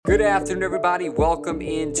Good afternoon, everybody. Welcome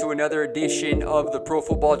into another edition of the Pro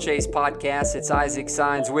Football Chase podcast. It's Isaac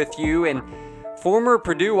Signs with you, and former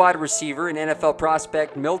Purdue wide receiver and NFL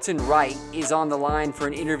prospect Milton Wright is on the line for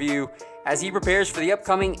an interview as he prepares for the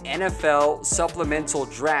upcoming NFL supplemental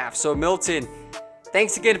draft. So, Milton,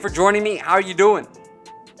 thanks again for joining me. How are you doing?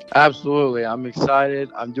 Absolutely. I'm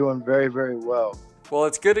excited. I'm doing very, very well. Well,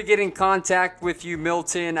 it's good to get in contact with you,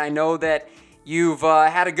 Milton. I know that you've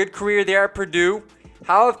had a good career there at Purdue.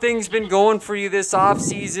 How have things been going for you this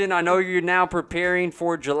offseason? I know you're now preparing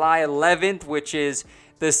for July 11th, which is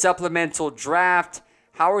the supplemental draft.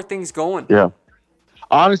 How are things going? Yeah.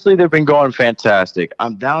 Honestly, they've been going fantastic.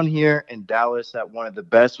 I'm down here in Dallas at one of the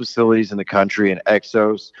best facilities in the country in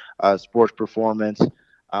Exos Sports Performance.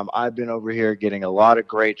 I've been over here getting a lot of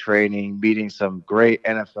great training, meeting some great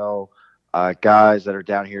NFL guys that are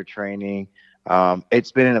down here training.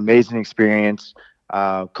 It's been an amazing experience.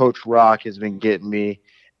 Coach Rock has been getting me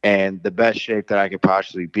in the best shape that I could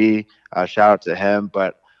possibly be. Shout out to him.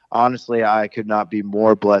 But honestly, I could not be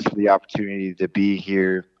more blessed for the opportunity to be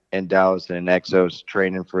here in Dallas and in Exos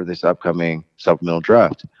training for this upcoming supplemental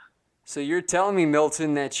draft. So you're telling me,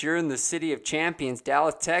 Milton, that you're in the city of champions,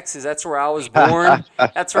 Dallas, Texas. That's where I was born.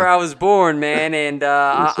 That's where I was born, man. And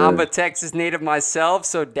Yes, I'm a Texas native myself,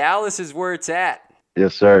 so Dallas is where it's at.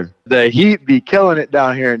 Yes, sir. The Heat be killing it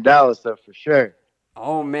down here in Dallas, though, for sure.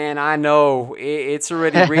 Oh, man, I know. It's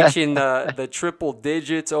already reaching the triple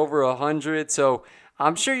digits, over 100. So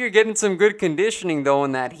I'm sure you're getting some good conditioning, though,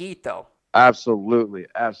 in that heat, though. Absolutely,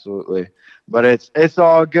 absolutely. But it's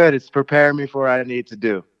all good. It's preparing me for what I need to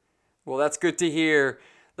do. Well, that's good to hear.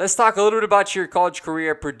 Let's talk a little bit about your college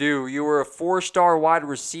career at Purdue. You were a 4-star wide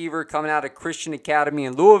receiver coming out of Christian Academy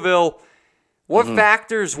in Louisville. What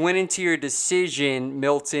factors went into your decision,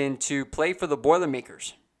 Milton, to play for the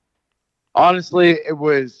Boilermakers? Honestly, it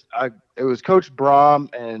was Coach Brom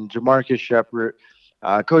and Jamarcus Shepard.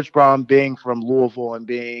 Coach Brom being from Louisville and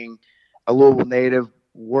being a Louisville native,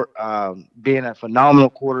 being a phenomenal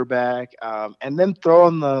quarterback, and then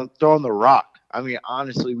throwing the rock. I mean,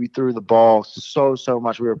 honestly, we threw the ball so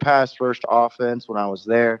much. We were pass first offense when I was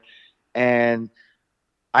there, and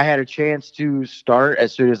I had a chance to start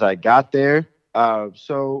as soon as I got there.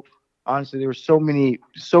 So honestly, there were so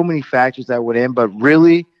many factors that went in, but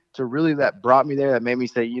really that brought me there, that made me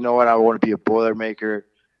say, you know what, I want to be a Boilermaker.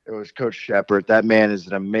 It was Coach Shepard. That man is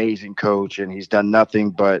an amazing coach, and he's done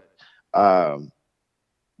nothing but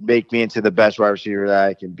make me into the best wide receiver that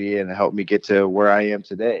I can be and help me get to where I am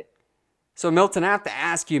today. So, Milton, I have to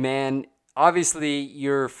ask you, man, obviously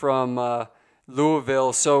you're from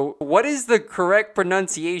Louisville, so what is the correct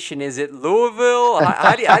pronunciation? Is it Louisville?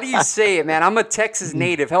 How do you say it, man? I'm a Texas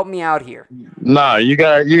native. Help me out here. No, you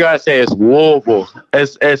gotta say it's Louisville.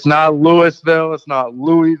 It's not Louisville. It's not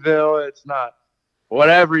Louisville. It's not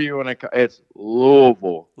whatever you want to call it. It's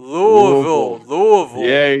Louisville. Louisville.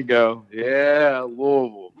 There you go. Yeah,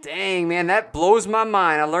 Louisville. Dang, man, that blows my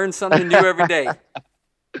mind. I learn something new every day.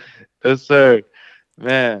 Yes, sir.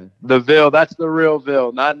 Man, the Ville, that's the real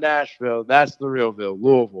Ville, not Nashville. That's the real Ville,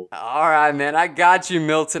 Louisville. All right, man, I got you,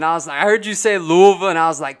 Milton. I heard you say Louisville, and I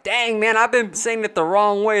was like, dang, man, I've been saying it the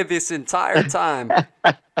wrong way this entire time.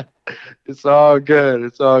 It's all good.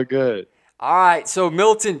 It's all good. All right, so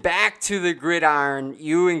Milton, back to the gridiron.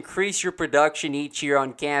 You increase your production each year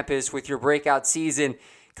on campus with your breakout season.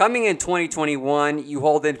 Coming in 2021, you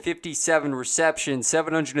hold in 57 receptions,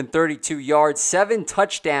 732 yards, 7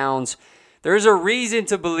 touchdowns. There's a reason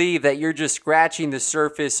to believe that you're just scratching the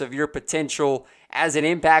surface of your potential as an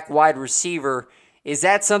impact wide receiver. Is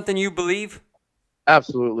that something you believe?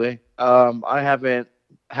 Absolutely. I haven't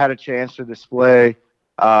had a chance to display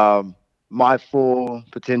my full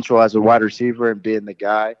potential as a wide receiver and being the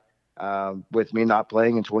guy with me not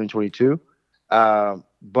playing in 2022.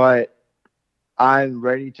 But I'm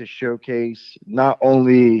ready to showcase not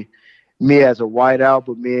only me as a wideout,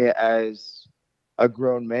 but me as a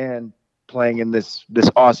grown man playing in this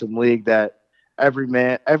awesome league that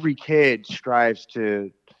every kid strives to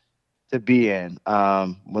be in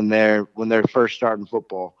when they're first starting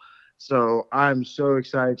football. So I'm so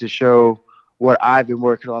excited to show what I've been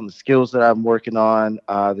working on, the skills that I'm working on,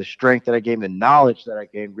 the strength that I gained, the knowledge that I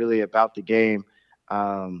gained really about the game.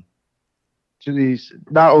 To these,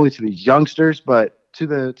 not only to these youngsters, but to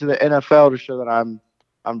the NFL, to show that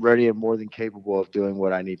I'm ready and more than capable of doing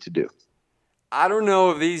what I need to do. I don't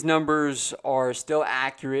know if these numbers are still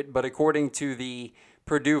accurate, but according to the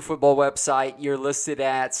Purdue football website, you're listed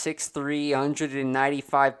at 6'3",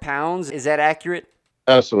 195 pounds. Is that accurate?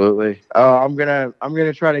 Absolutely. I'm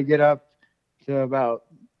gonna try to get up to about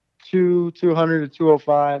 200 to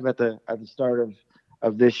 205 at the start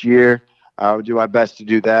of this year. I would do my best to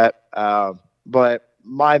do that. But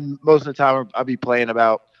most of the time I'll be playing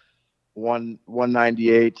about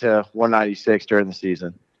 198 to 196 during the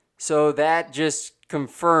season. So that just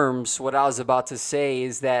confirms what I was about to say,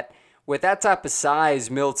 is that with that type of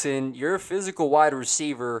size, Milton, you're a physical wide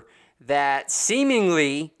receiver that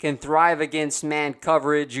seemingly can thrive against man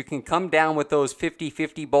coverage. You can come down with those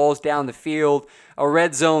 50-50 balls down the field, a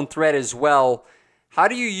red zone threat as well. How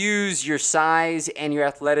do you use your size and your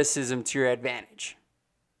athleticism to your advantage?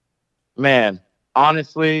 Man,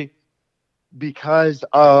 honestly, because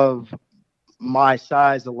of my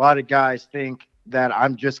size, a lot of guys think that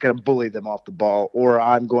I'm just going to bully them off the ball or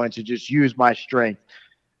I'm going to just use my strength.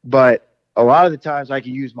 But a lot of the times I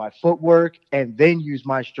can use my footwork and then use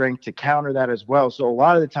my strength to counter that as well. So a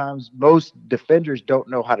lot of the times most defenders don't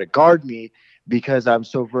know how to guard me because I'm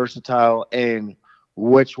so versatile in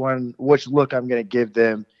which look I'm going to give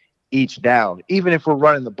them each down. Even if we're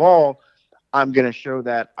running the ball, I'm going to show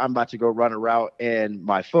that I'm about to go run a route in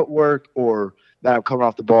my footwork or that I'm coming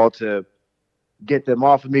off the ball to get them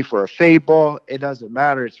off of me for a fade ball. It doesn't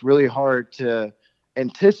matter. It's really hard to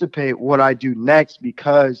anticipate what I do next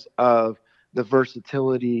because of the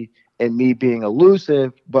versatility and me being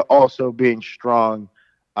elusive, but also being strong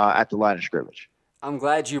at the line of scrimmage. I'm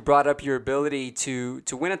glad you brought up your ability to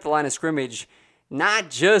win at the line of scrimmage, not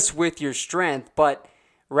just with your strength, but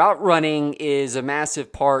route running is a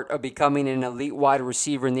massive part of becoming an elite wide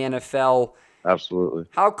receiver in the NFL. Absolutely.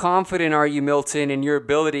 How confident are you, Milton, in your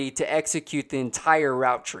ability to execute the entire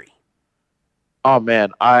route tree? Oh,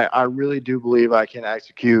 man, I really do believe I can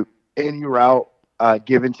execute any route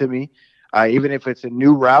given to me. Even if it's a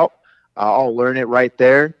new route, I'll learn it right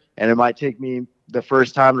there, and it might take me the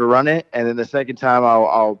first time to run it, and then the second time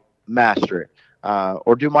I'll master it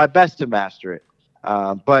or do my best to master it.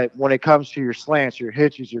 But when it comes to your slants, your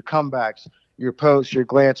hitches, your comebacks, your posts, your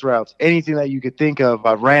glance routes, anything that you could think of,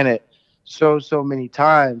 I've ran it so many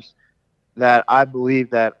times that I believe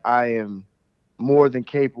that I am more than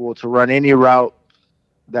capable to run any route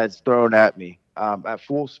that's thrown at me at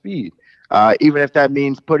full speed. Even if that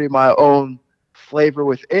means putting my own flavor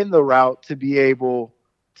within the route to be able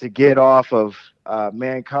to get off of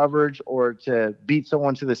man coverage or to beat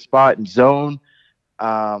someone to the spot and zone.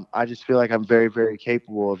 I just feel like I'm very, very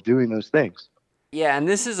capable of doing those things. Yeah, and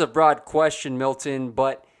this is a broad question, Milton,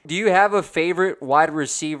 but do you have a favorite wide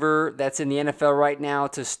receiver that's in the NFL right now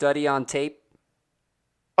to study on tape?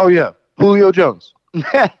 Oh, yeah. Julio Jones.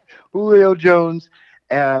 Julio Jones.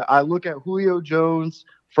 I look at Julio Jones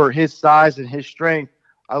for his size and his strength.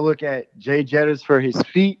 I look at Jay Jettis for his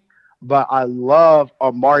feet, but I love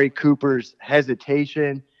Amari Cooper's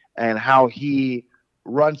hesitation and how he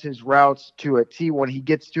runs his routes to a T. When he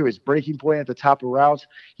gets to his breaking point at the top of routes,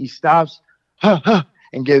 he stops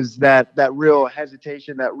and gives that real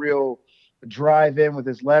hesitation, that real drive in with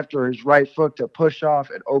his left or his right foot to push off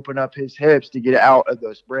and open up his hips to get out of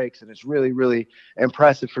those breaks. And it's really, really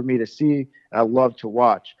impressive for me to see, and I love to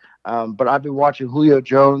watch. But I've been watching Julio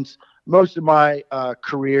Jones most of my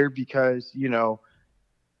career because,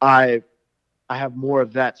 I have more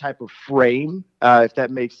of that type of frame, if that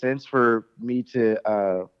makes sense for me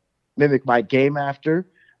to mimic my game after.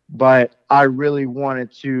 But I really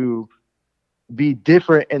wanted to be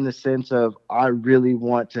different in the sense of I really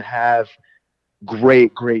want to have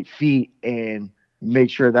great feet and make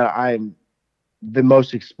sure that I'm the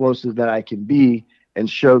most explosive that I can be and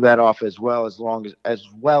show that off as well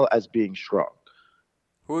as being strong.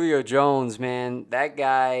 Julio Jones, man, that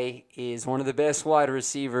guy is one of the best wide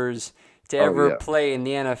receivers to ever play in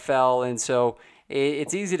the NFL, and so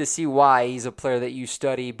it's easy to see why he's a player that you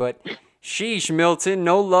study. But sheesh, Milton,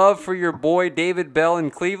 no love for your boy David Bell in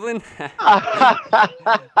Cleveland?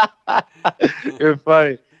 You're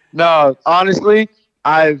funny. No, honestly,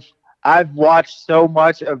 I've watched so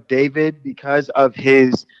much of David because of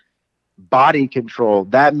his body control.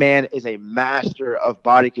 That man is a master of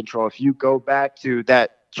body control. If you go back to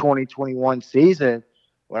that 2021 season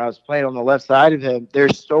when I was playing on the left side of him,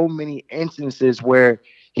 there's so many instances where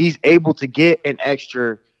he's able to get an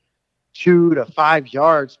extra 2 to 5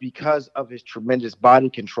 yards because of his tremendous body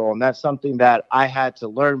control. And that's something that I had to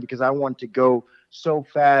learn because I wanted to go so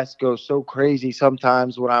fast, go so crazy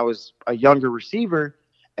sometimes when I was a younger receiver.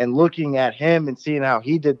 And looking at him and seeing how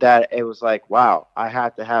he did that, it was like, wow, I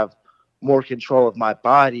had to have more control of my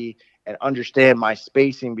body and understand my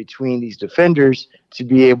spacing between these defenders to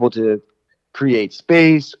be able to create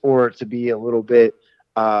space or to be a little bit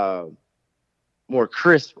more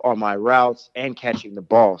crisp on my routes and catching the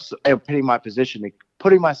ball. So, and putting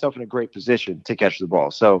myself in a great position to catch the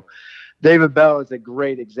ball. So David Bell is a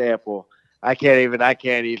great example I can't even I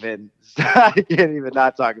can't even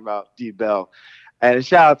not talk about D Bell. And a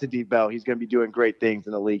shout out to D Bell. He's going to be doing great things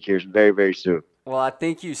in the league here very, very soon. Well, I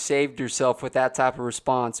think you saved yourself with that type of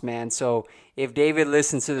response, man. So if David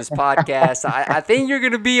listens to this podcast, I think you're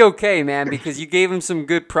going to be okay, man, because you gave him some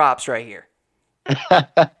good props right here.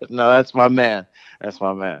 No, that's my man. That's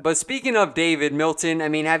my man. But speaking of David, Milton, I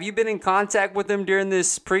mean, have you been in contact with him during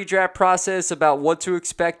this pre-draft process about what to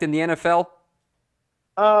expect in the NFL?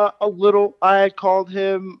 A little. I had called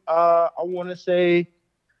him, I want to say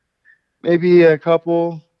maybe a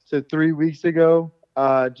couple to 3 weeks ago,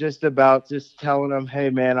 just telling him,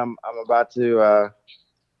 hey, man, I'm about to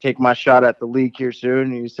take my shot at the league here soon.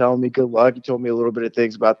 And he was telling me good luck. He told me a little bit of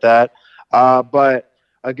things about that. But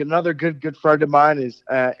another good friend of mine is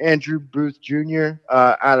Andrew Booth Jr.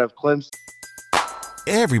 Out of Clemson.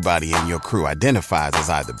 Everybody in your crew identifies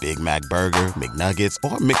as either Big Mac Burger, McNuggets,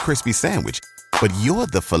 or McCrispy Sandwich. But you're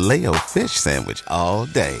the Filet-O-Fish Sandwich all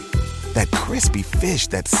day. That crispy fish,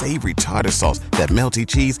 that savory tartar sauce, that melty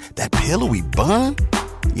cheese, that pillowy bun.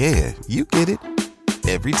 Yeah, you get it.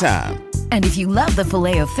 Every time. And if you love the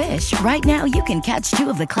Filet-O-Fish, right now you can catch 2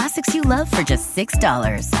 of the classics you love for just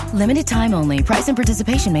 $6. Limited time only. Price and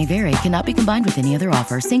participation may vary. Cannot be combined with any other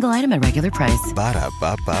offer. Single item at regular price.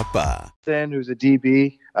 Ba-da-ba-ba-ba. Who's a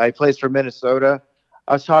DB. He plays for Minnesota.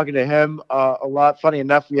 I was talking to him a lot. Funny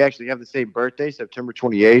enough, we actually have the same birthday, September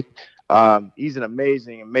 28th. He's an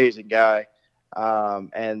amazing, amazing guy.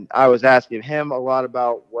 And I was asking him a lot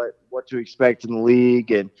about what to expect in the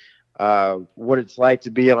league and what it's like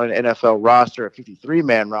to be on an NFL roster, a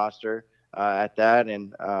 53-man roster at that,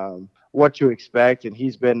 and what to expect. And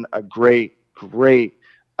he's been a great person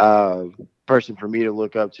for me to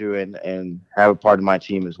look up to and have a part of my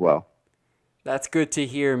team as well. That's good to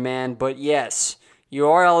hear, man. But yes, you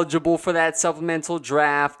are eligible for that supplemental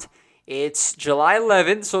draft. It's July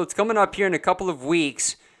 11th, so it's coming up here in a couple of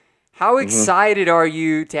weeks. How excited are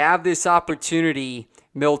you to have this opportunity,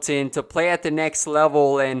 Milton, to play at the next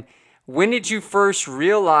level? And when did you first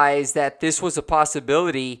realize that this was a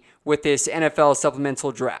possibility with this NFL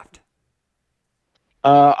supplemental draft?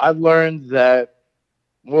 I learned that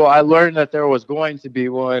there was going to be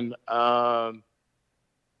one. I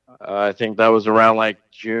think that was around like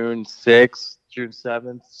June 6th, June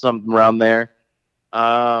 7th, something around there.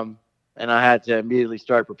 And I had to immediately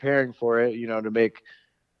start preparing for it, to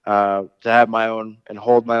have my own and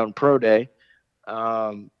hold my own pro day.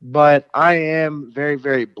 But I am very,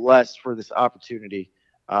 very blessed for this opportunity,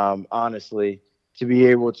 honestly, to be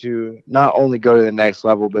able to not only go to the next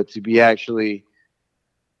level, but to be actually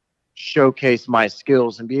showcase my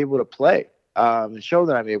skills and be able to play and show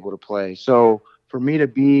that I'm able to play. So for me to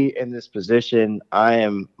be in this position, I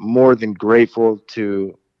am more than grateful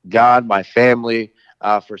to God, my family,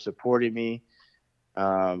 for supporting me.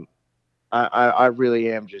 I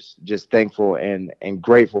really am just thankful and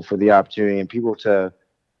grateful for the opportunity and people to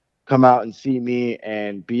come out and see me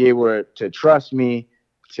and be able to trust me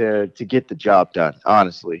to get the job done.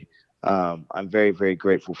 Honestly, I'm very, very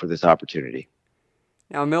grateful for this opportunity.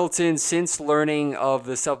 Now, Milton, since learning of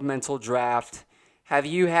the supplemental draft, have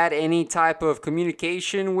you had any type of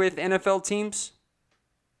communication with NFL teams?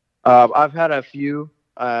 I've had a few.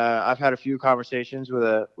 I've had a few conversations with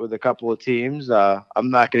a couple of teams.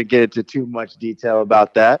 I'm not going to get into too much detail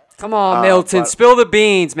about that. Come on, Milton, spill the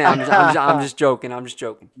beans, man. I'm just joking. I'm just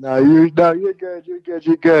joking. No, you're good.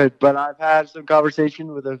 You're good. But I've had some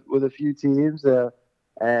conversation with a few teams, and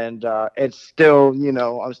it's still,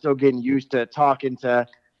 I'm still getting used to talking to,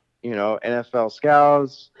 NFL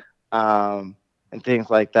scouts, and things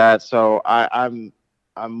like that. So I'm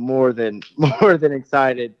more than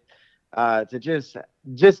excited to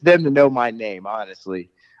just them to know my name, honestly,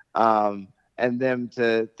 and them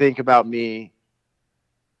to think about me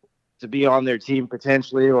to be on their team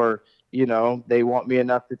potentially, or they want me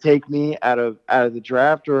enough to take me out of the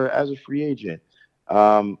draft or as a free agent.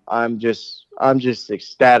 I'm just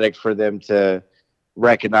ecstatic for them to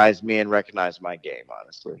recognize me and recognize my game,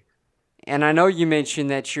 honestly. And I know you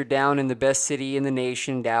mentioned that you're down in the best city in the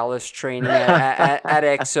nation, Dallas, training at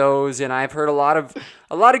Exos, and I've heard a lot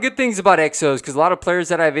of good things about Exos because a lot of players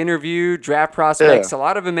that I've interviewed, draft prospects, a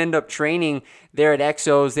lot of them end up training there at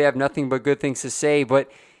Exos. They have nothing but good things to say.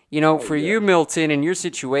 But for you, Milton, in your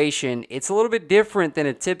situation, it's a little bit different than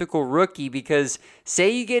a typical rookie because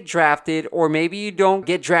say you get drafted, or maybe you don't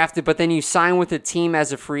get drafted, but then you sign with a team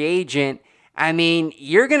as a free agent. I mean,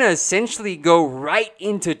 you're going to essentially go right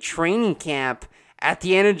into training camp at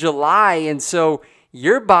the end of July. And so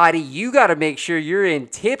your body, you got to make sure you're in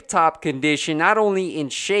tip-top condition, not only in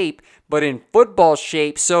shape, but in football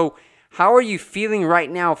shape. So How are you feeling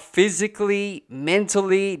right now physically,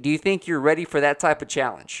 mentally? Do you think you're ready for that type of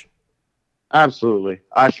challenge? Absolutely.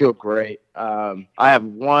 I feel great. I have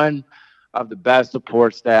one of the best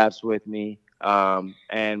support staffs with me.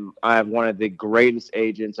 And I have one of the greatest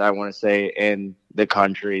agents, I want to say, in the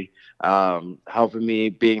country, helping me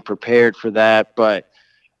being prepared for that. But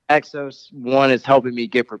Exos one is helping me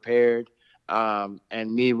get prepared, and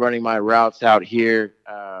me running my routes out here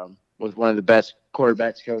with one of the best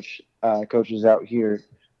quarterbacks coaches out here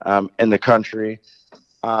in the country.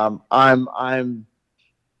 I'm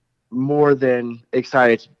more than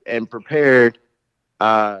excited and prepared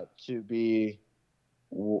to be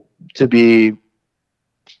an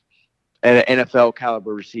NFL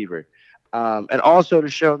caliber receiver. And also to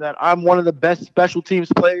show that I'm one of the best special teams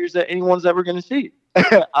players that anyone's ever going to see.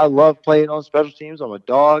 I love playing on special teams. I'm a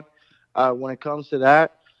dog when it comes to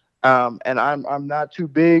that. And I'm not too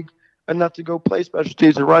big enough to go play special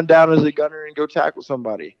teams and run down as a gunner and go tackle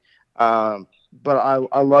somebody. But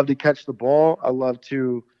I love to catch the ball. I love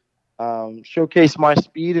to showcase my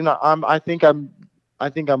speed, and I think I'm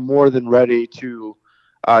more than ready to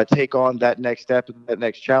take on that next step and that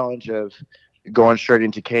next challenge of going straight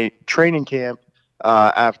into training camp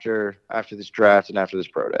after this draft and after this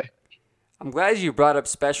pro day. I'm glad you brought up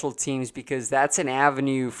special teams because that's an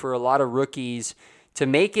avenue for a lot of rookies to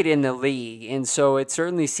make it in the league. And so it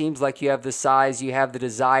certainly seems like you have the size, you have the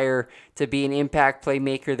desire to be an impact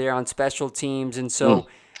playmaker there on special teams. And so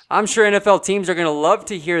I'm sure NFL teams are going to love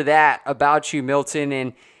to hear that about you, Milton,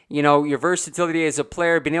 and your versatility as a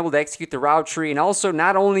player, being able to execute the route tree, and also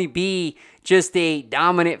not only be just a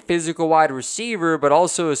dominant physical wide receiver, but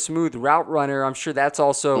also a smooth route runner. I'm sure that's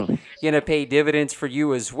also going to pay dividends for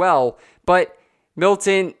you as well. But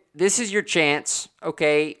Milton, this is your chance,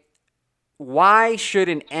 okay? Why should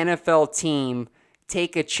an NFL team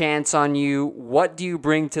take a chance on you? What do you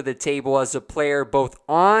bring to the table as a player, both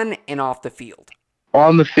on and off the field?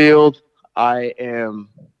 On the field, I am,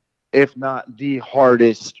 if not the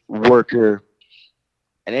hardest worker,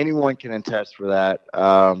 and anyone can attest for that.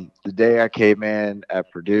 The day I came in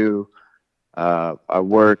at Purdue, I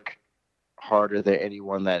work harder than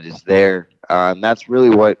anyone that is there. And that's really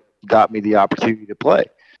what got me the opportunity to play.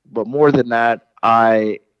 But more than that,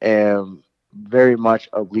 I am very much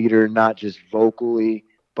a leader, not just vocally,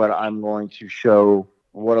 but I'm going to show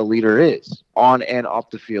what a leader is on and off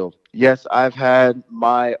the field. Yes, I've had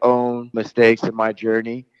my own mistakes in my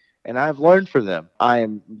journey, and I've learned from them. I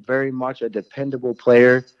am very much a dependable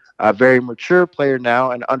player, a very mature player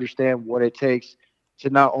now, and understand what it takes to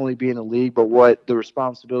not only be in the league, but what the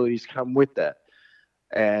responsibilities come with that.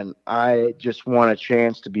 And I just want a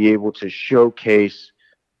chance to be able to showcase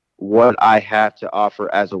what I have to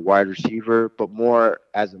offer as a wide receiver, but more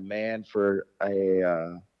as a man for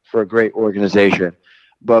a great organization.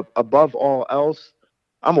 But above all else,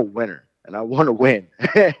 I'm a winner, and I want to win,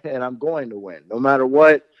 and I'm going to win, no matter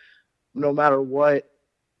what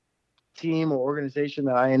team or organization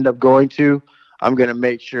that I end up going to. I'm going to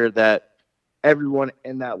make sure that everyone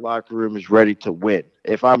in that locker room is ready to win.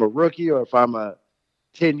 If I'm a rookie or if I'm a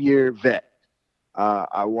 10-year vet,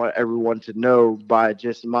 I want everyone to know by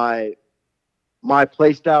just my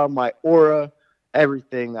play style, my aura,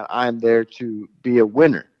 everything, that I'm there to be a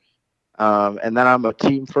winner. And that I'm a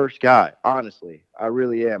team first guy. Honestly, I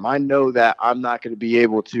really am. I know that I'm not going to be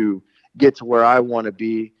able to get to where I want to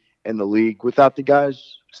be in the league without the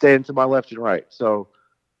guys standing to my left and right. So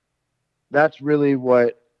that's really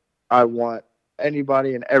what I want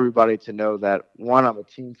anybody and everybody to know, that one, I'm a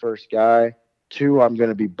team first guy. Two, I'm going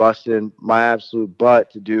to be busting my absolute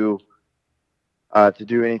butt to do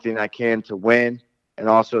anything I can to win, and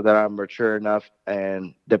also that I'm mature enough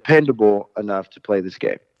and dependable enough to play this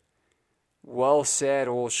game. Well said.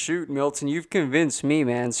 Well, shoot, Milton, you've convinced me,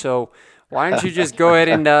 man. So why don't you just go ahead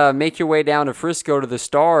and make your way down to Frisco to the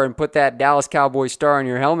Star and put that Dallas Cowboys star on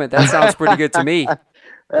your helmet? That sounds pretty good to me.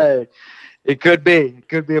 Hey, it could be. It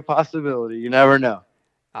could be a possibility. You never know.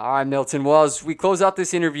 All right, Milton. Well, as we close out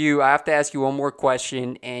this interview, I have to ask you one more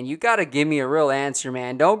question, and you got to give me a real answer,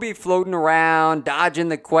 man. Don't be floating around, dodging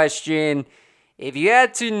the question. If you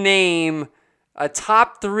had to name a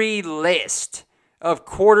top 3 list of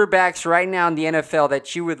quarterbacks right now in the NFL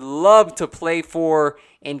that you would love to play for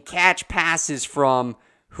and catch passes from,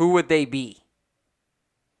 who would they be?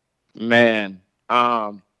 Man,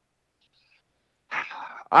 I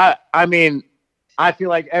mean, I feel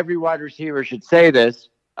like every wide receiver should say this,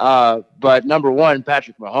 but number one,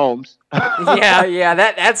 Patrick Mahomes. yeah,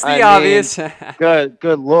 that's the obvious.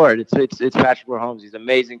 good Lord, it's Patrick Mahomes. He's an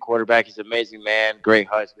amazing quarterback. He's an amazing man, great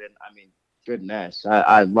husband. I mean, goodness,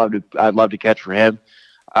 I'd love to catch for him.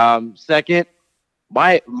 Second,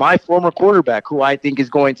 my former quarterback, who I think is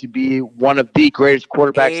going to be one of the greatest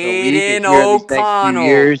quarterbacks in the league here in these next few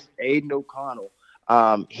years, Aiden O'Connell.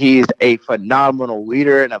 He's a phenomenal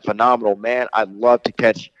leader and a phenomenal man. I'd love to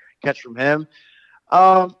catch from him.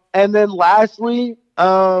 And then lastly,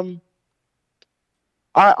 I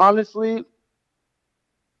honestly,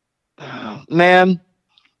 man,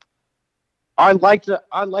 I'd like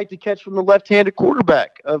to catch from the left-handed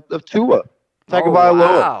quarterback of Tua,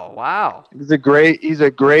 Tagovailoa. Wow. He's a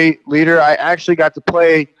great leader. I actually got to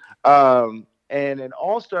play in an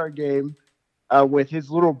all-star game with his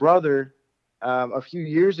little brother a few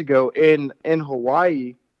years ago in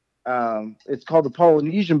Hawaii. It's called the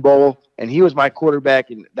Polynesian Bowl, and he was my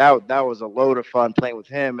quarterback, and that was a load of fun playing with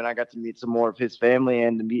him, and I got to meet some more of his family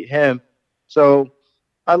and to meet him. So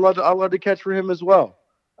I love to catch for him as well.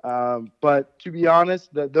 But to be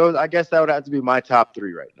honest, I guess that would have to be my top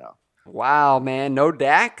 3 right now. Wow, man, no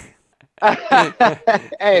Dak?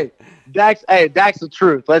 Hey, Dak's the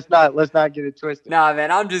truth. Let's not get it twisted. Nah,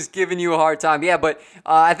 man, I'm just giving you a hard time. Yeah, but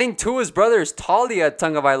I think Tua's brother is Talia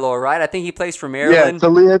Tagovailoa, right? I think he plays for Maryland.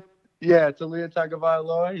 Talia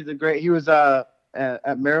Tagovailoa. He was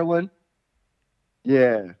at Maryland.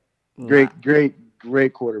 Yeah.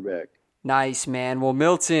 Great quarterback. Nice, man. Well,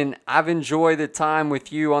 Milton, I've enjoyed the time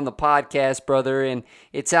with you on the podcast, brother, and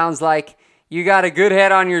it sounds like you got a good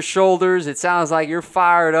head on your shoulders. It sounds like you're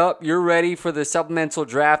fired up. You're ready for the supplemental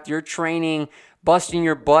draft. You're training, busting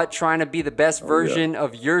your butt, trying to be the best version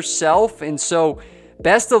of yourself. And so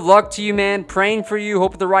best of luck to you, man. Praying for you.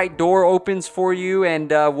 Hope the right door opens for you.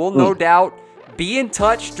 And we'll no doubt be in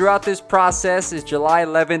touch throughout this process as July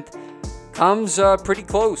 11th comes pretty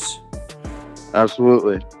close.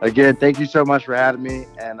 Absolutely. Again, thank you so much for having me.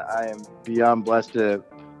 And I am beyond blessed to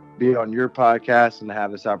be on your podcast and have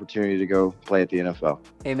this opportunity to go play at the NFL.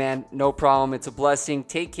 Hey, man, no problem. It's a blessing.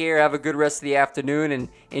 Take care. Have a good rest of the afternoon and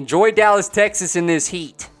enjoy Dallas, Texas in this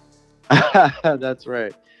heat. That's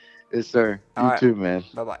right. Yes, sir. You too, man.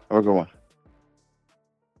 Bye-bye. Have a good one.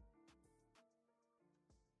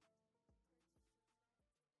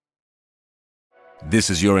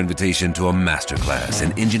 This is your invitation to a masterclass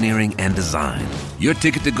in engineering and design. Your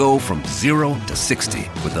ticket to go from 0 to 60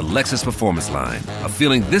 with the Lexus Performance Line. A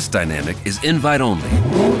feeling this dynamic is invite only.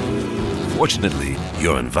 Fortunately,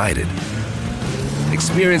 you're invited.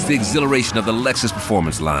 Experience the exhilaration of the Lexus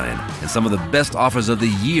Performance Line and some of the best offers of the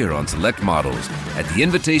year on select models at the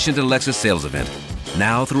Invitation to Lexus sales event,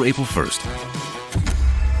 now through April 1st.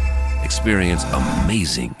 Experience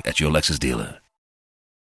amazing at your Lexus dealer.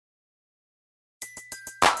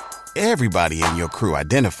 Everybody in your crew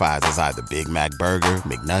identifies as either Big Mac Burger,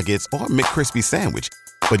 McNuggets, or McCrispy Sandwich.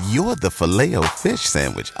 But you're the Filet-O-Fish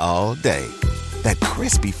Sandwich all day. That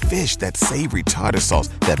crispy fish, that savory tartar sauce,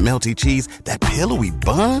 that melty cheese, that pillowy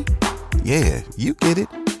bun. Yeah, you get it.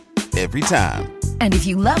 Every time. And if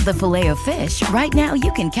you love the Filet-O-Fish, right now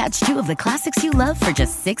you can catch 2 of the classics you love for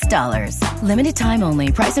just $6. Limited time only.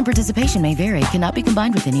 Price and participation may vary. Cannot be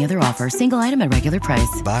combined with any other offer. Single item at regular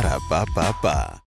price. Ba-da-ba-ba-ba.